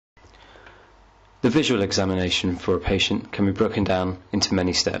The visual examination for a patient can be broken down into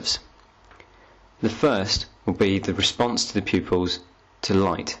many steps. The first will be the response to the pupils to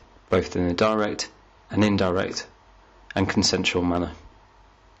light, both in a direct and indirect and consensual manner.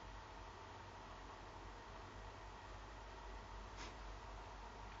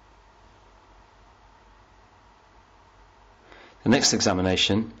 The next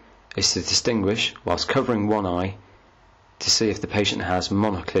examination is to distinguish, whilst covering one eye, to see if the patient has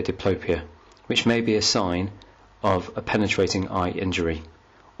monocular diplopia, which may be a sign of a penetrating eye injury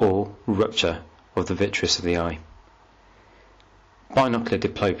or rupture of the vitreous of the eye. Binocular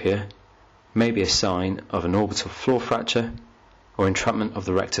diplopia may be a sign of an orbital floor fracture or entrapment of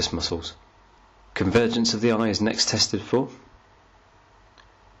the rectus muscles. Convergence of the eye is next tested for,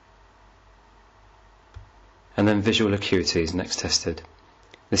 and then visual acuity is next tested.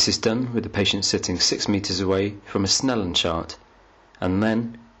 This is done with the patient sitting 6 meters away from a Snellen chart, and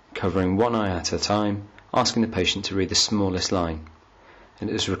then covering one eye at a time, asking the patient to read the smallest line, and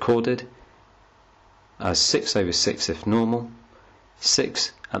it is recorded as 6/6 if normal,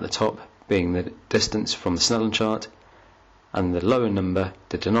 6 at the top being the distance from the Snellen chart, and the lower number,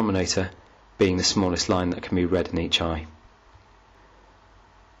 the denominator, being the smallest line that can be read in each eye.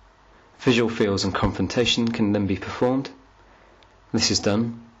 Visual fields and confrontation can then be performed. This is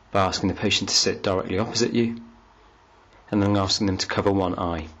done by asking the patient to sit directly opposite you, and then asking them to cover one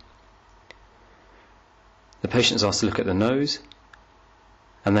eye. The patient is asked to look at the nose,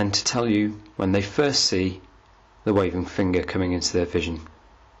 and then to tell you when they first see the waving finger coming into their vision,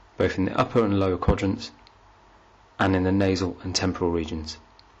 both in the upper and lower quadrants, and in the nasal and temporal regions.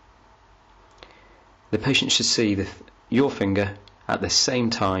 The patient should see your finger at the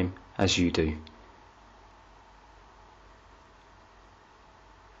same time as you do.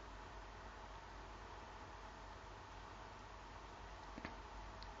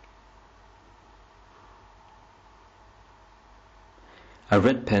 A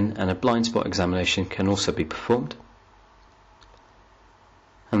red pin and a blind spot examination can also be performed,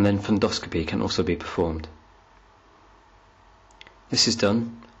 and then fundoscopy can also be performed. This is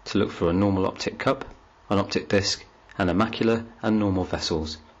done to look for a normal optic cup, an optic disc, and a macula and normal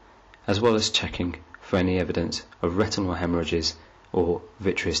vessels, as well as checking for any evidence of retinal hemorrhages or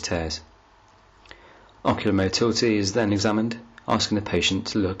vitreous tears. Ocular motility is then examined, asking the patient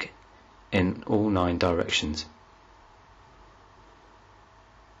to look in all 9 directions.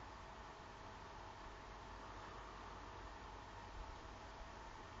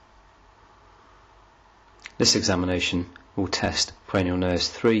 This examination will test cranial nerves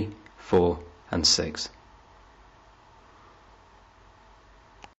 3, 4 and 6.